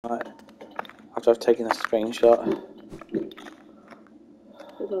Right. After I've taken a screenshot.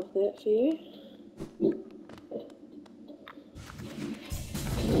 I love that for you. Do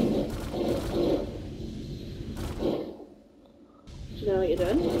you know what you're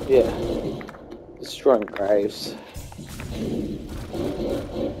doing? Yeah. Destroying graves.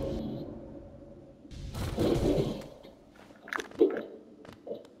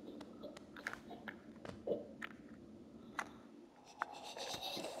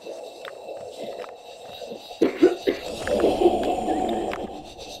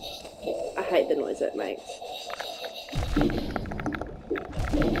 I hate the noise it makes.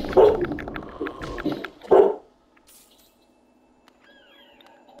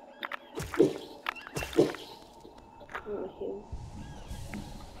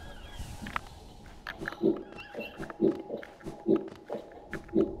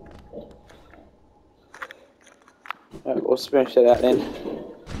 Right, we'll smash that out then.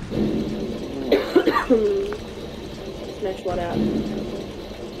 Smash what out?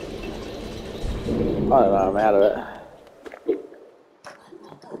 I don't know, I'm out of it.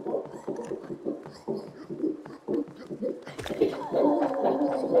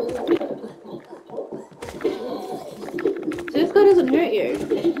 So this guy doesn't hurt you?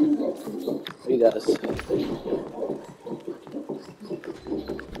 He does.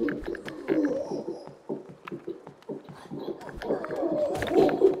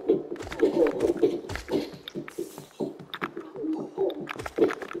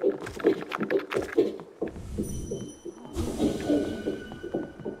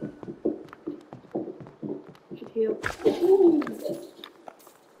 Should heal.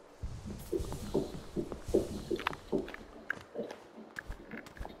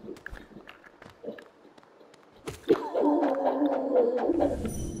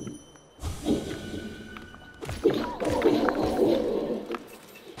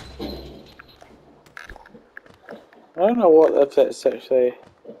 I don't know what that's actually.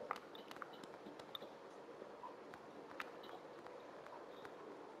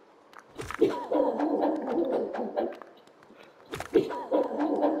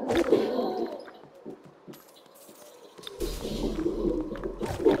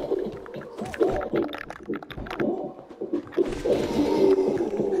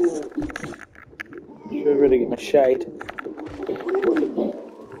 Should really get my shade.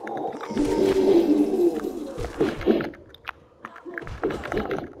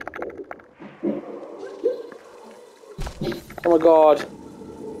 Oh my god.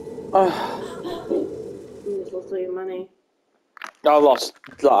 You just lost all your money. I lost.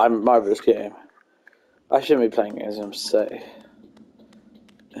 I'm over this game. I shouldn't be playing as I'm sick.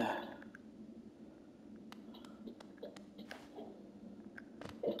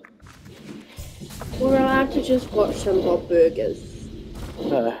 We're allowed to just watch some Bob Burgers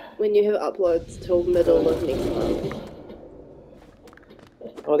when you have uploads till middle of next month.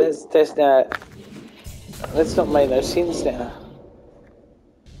 Well, that's not make no sense now.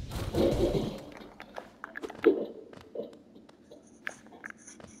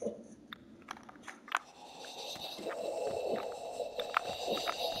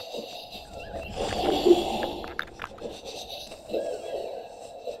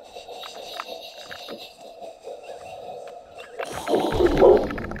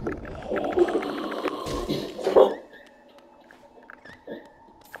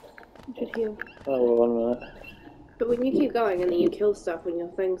 You should heal. Oh, well, 1 minute. But when you keep going and then you kill stuff when your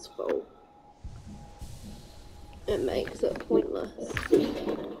thing's full, it makes it pointless.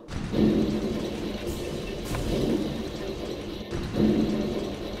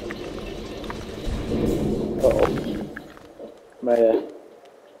 Uh-oh. Made a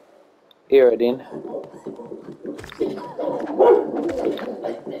error then.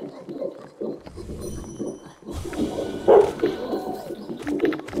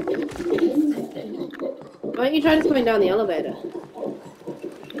 Why don't you try just coming down the elevator?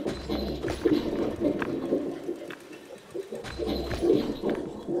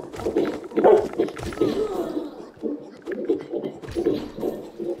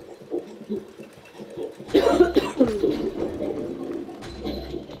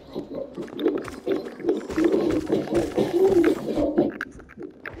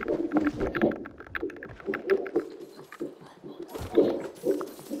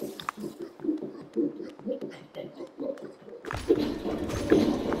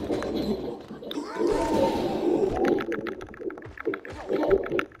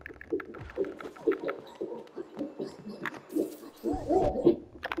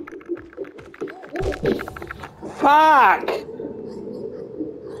 Fuck!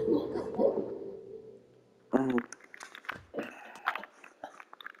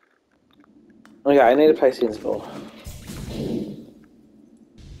 Okay, I need to place the invincible.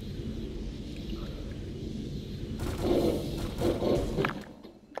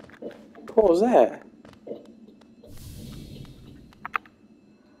 What was that?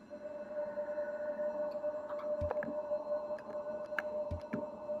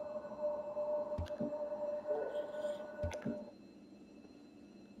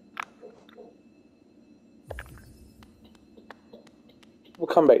 We'll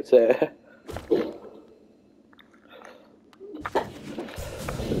come back to that.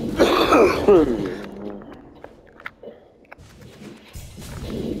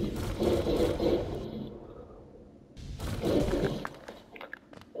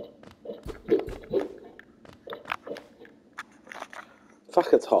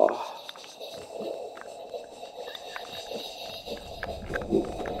 Fuck, it's hot.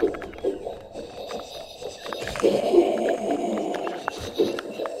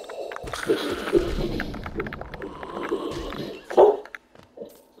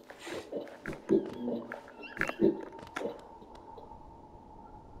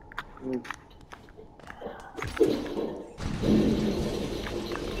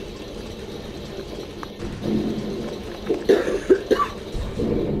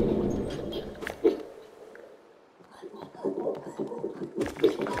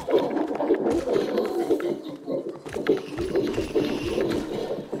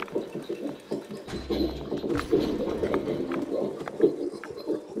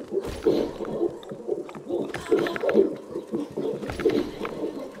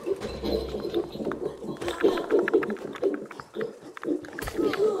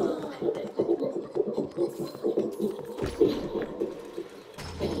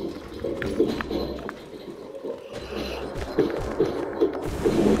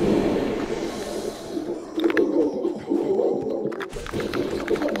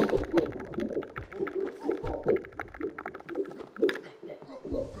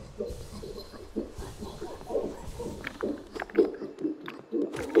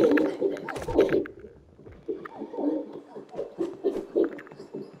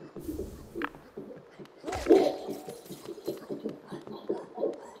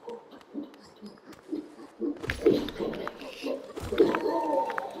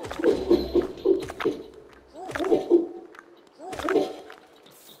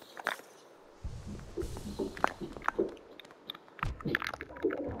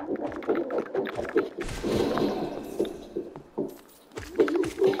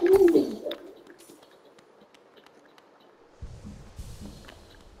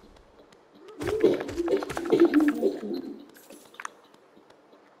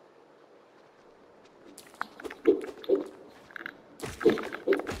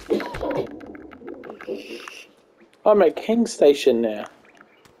 I'm at King Station now.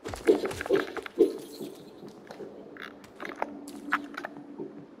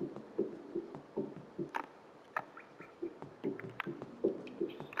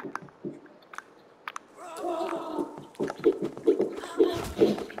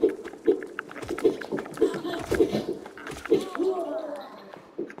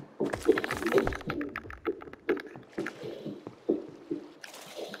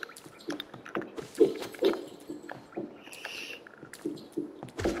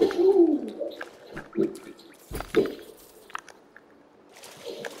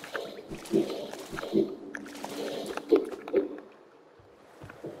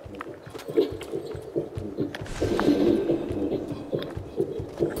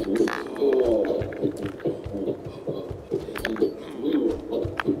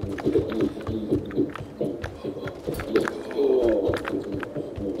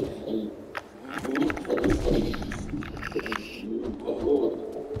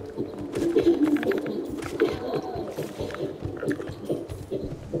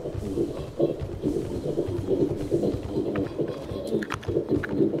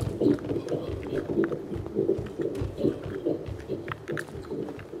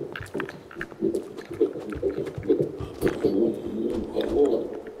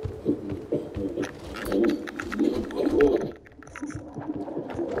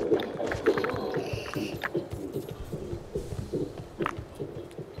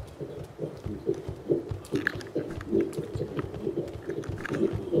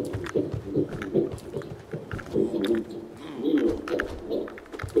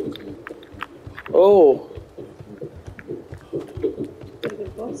 Oh. Like a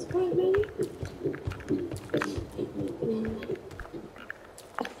boss fight, maybe?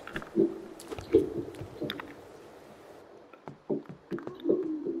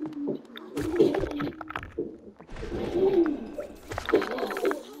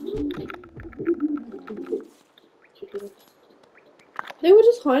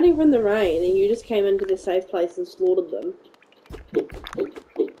 was hiding from the rain and you just came into the safe place and slaughtered them.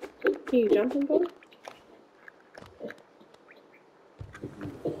 Can you jump and go?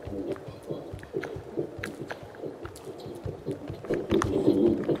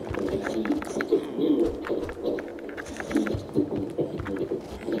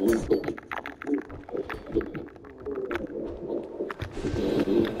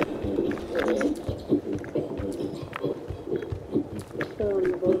 Still on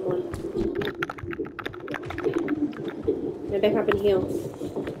the bottom one. Now back up and heal.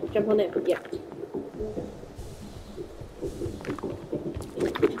 Jump on it. Yeah.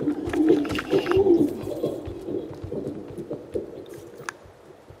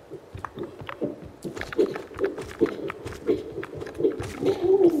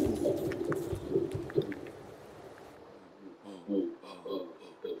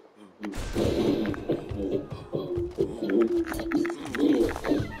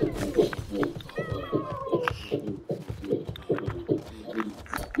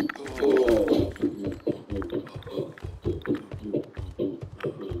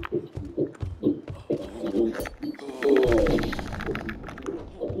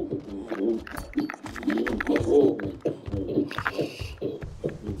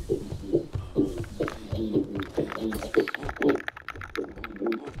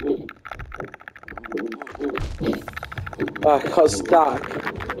 I got stuck.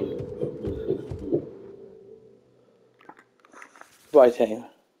 Bye, team.